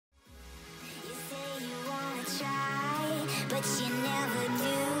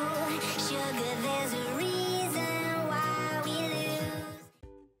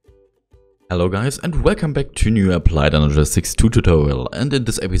Hello guys, and welcome back to new Applied Energistics 2 tutorial. And in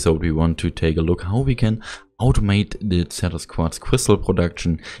this episode we want to take a look how we can automate the Certus Quartz Crystal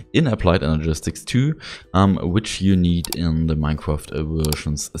production in Applied Energistics 2, which you need in the Minecraft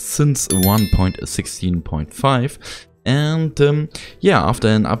versions since 1.16.5. And yeah, after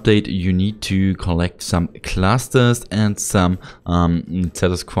an update you need to collect some clusters and some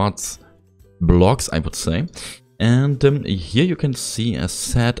Certus Quartz blocks, I would say. And here you can see a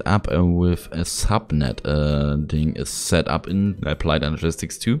setup with a subnet thing is set up in Applied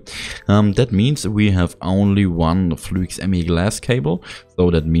Energistics 2. That means we have only one Flux ME glass cable, so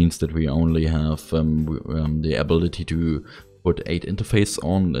that means that we only have the ability to put 8 interfaces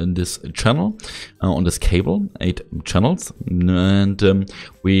on in this channel, on this cable, 8 channels, and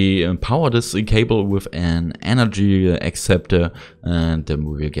we power this cable with an energy acceptor, and we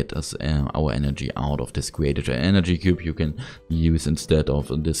will get us our energy out of this created energy cube. You can use instead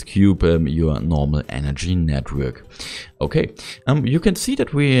of this cube your normal energy network. Okay, you can see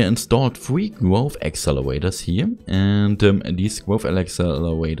that we installed 3 growth accelerators here, and these growth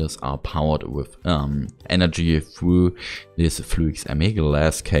accelerators are powered with energy through this Flux ME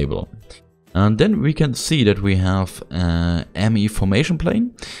glass cable. And then we can see that we have ME formation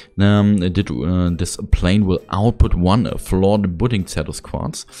plane. This plane will output one flawed budding Certus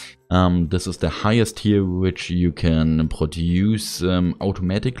Quartz. This is the highest here which you can produce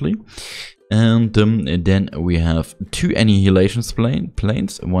automatically. And then we have 2 annihilation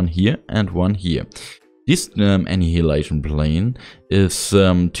planes, one here and one here. This annihilation plane is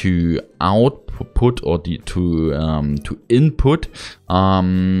to output or to input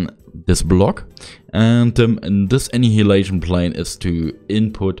this block, and this annihilation plane is to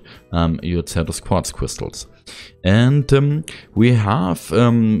input your Certus Quartz crystals. And we have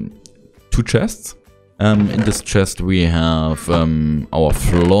 2 chests. In this chest we have our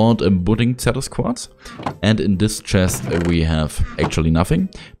flawed budding Certus Quartz, and in this chest we have actually nothing,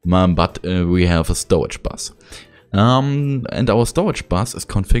 but we have a storage bus. And our storage bus is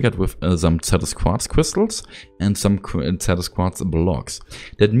configured with some Certus Quartz crystals and some Certus Quartz blocks.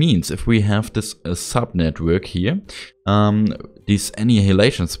 That means if we have this subnetwork here, these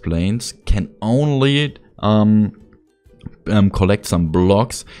annihilation planes can only collect some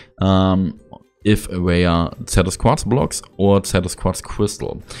blocks if they are Certus Quartz blocks or Certus Quartz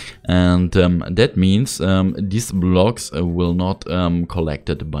crystal, and that means these blocks will not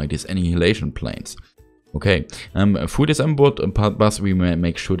collected by these annihilation planes. Okay, through this onboard bus we may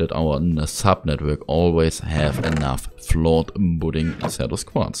make sure that our subnetwork always have enough flawed budding Certus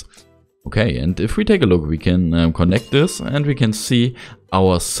Quartz. Okay, and if we take a look, we can connect this and we can see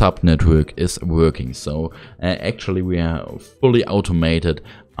our subnetwork is working. So actually we have fully automated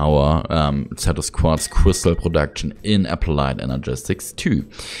our Certus Quartz crystal production in Applied Energistics 2.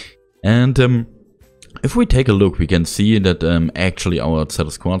 And if we take a look, we can see that actually our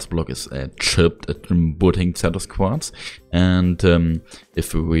Certus Quartz block is chipped budding Certus Quartz, and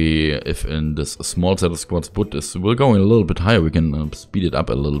if in this small Certus Quartz bud will go a little bit higher, we can speed it up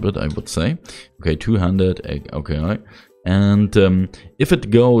a little bit, I would say. Okay, 200. Okay, and if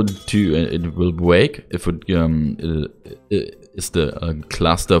it go to it will break if it is the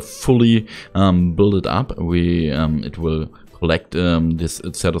cluster fully built up. It will collect this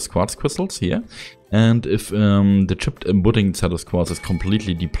Certus Quartz crystals here. And if the chipped budding Certus Quartz is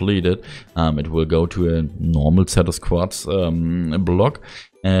completely depleted, it will go to a normal Certus Quartz block,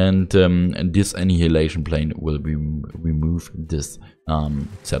 and this annihilation plane will remove this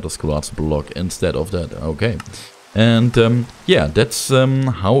Certus Quartz block instead of that. Okay, and yeah, that's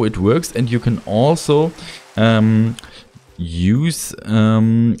how it works. And you can also use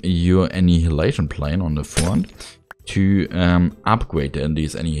your annihilation plane on the front to upgrade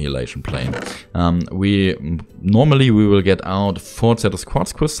this annihilation plane. We will get out 4 Certus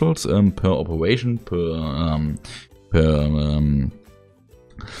Quartz crystals per operation per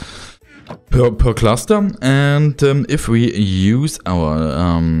cluster, and if we use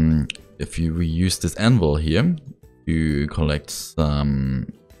our we use this anvil here to collect some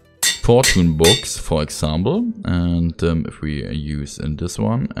fortune books, for example, and if we use in this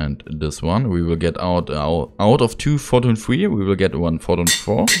one and this one, we will get out of 2 fortune 3, we will get 1 fortune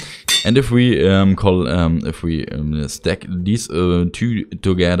 4. And if we stack these 2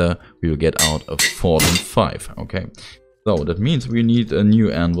 together, we will get out a fortune 5. Okay, so that means we need a new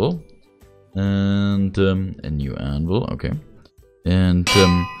anvil and a new anvil. Okay, and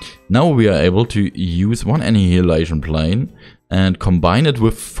now we are able to use one annihilation plane and combine it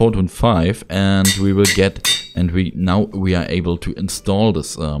with Fortune 5, and we will get, and we are able to install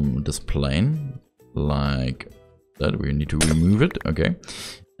this this plane like that. We need to remove it. Okay,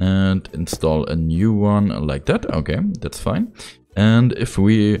 and install a new one like that. Okay, that's fine. And if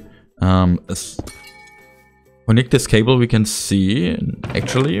we connect this cable, we can see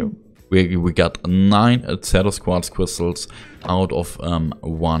actually we got 9 Certus Quartz crystals out of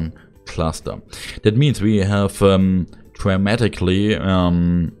one cluster. That means we have dramatically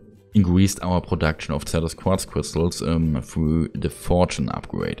increased our production of Certus Quartz crystals through the Fortune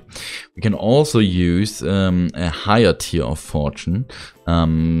upgrade. We can also use a higher tier of Fortune.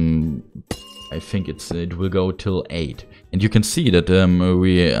 I think it will go till 8. And you can see that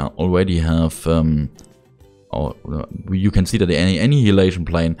we already have you can see that the annihilation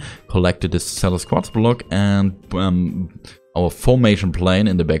plane collected this Certus Quartz block, and our formation plane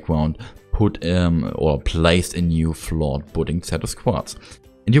in the background put or placed a new flawed budding Certus Quartz.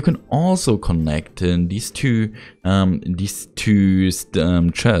 And you can also connect these two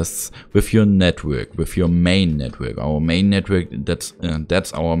chests with your network, with your main network. Our main network,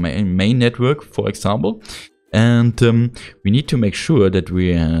 that's our main network, for example. And we need to make sure that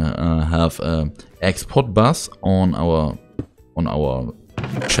we have an export bus on our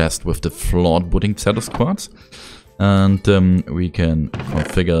chest with the flawed budding Certus Quartz. And we can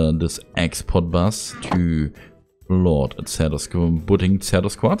configure this export bus to flawed budding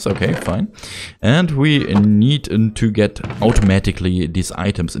Certus Quartz. Okay, fine. And we need to get automatically these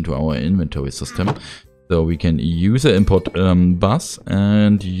items into our inventory system. So we can use an import bus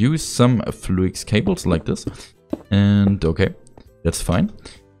and use some Fluix cables like this. And okay, that's fine.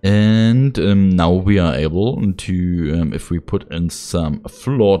 And now we are able to, if we put in some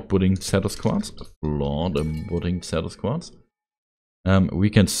flawed budding Certus Quartz, we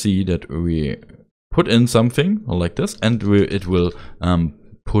can see that we put in something like this, and it will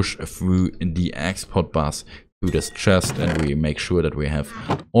push through the export bus to this chest, and we make sure that we have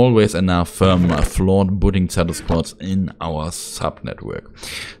always enough flawed budding Certus Quartz in our subnetwork.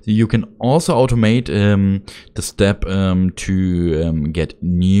 You can also automate the step to get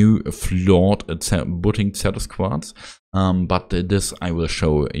new flawed budding Certus Quartz, but this I will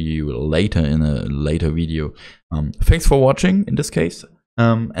show you later in a later video. Thanks for watching in this case,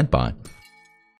 and bye.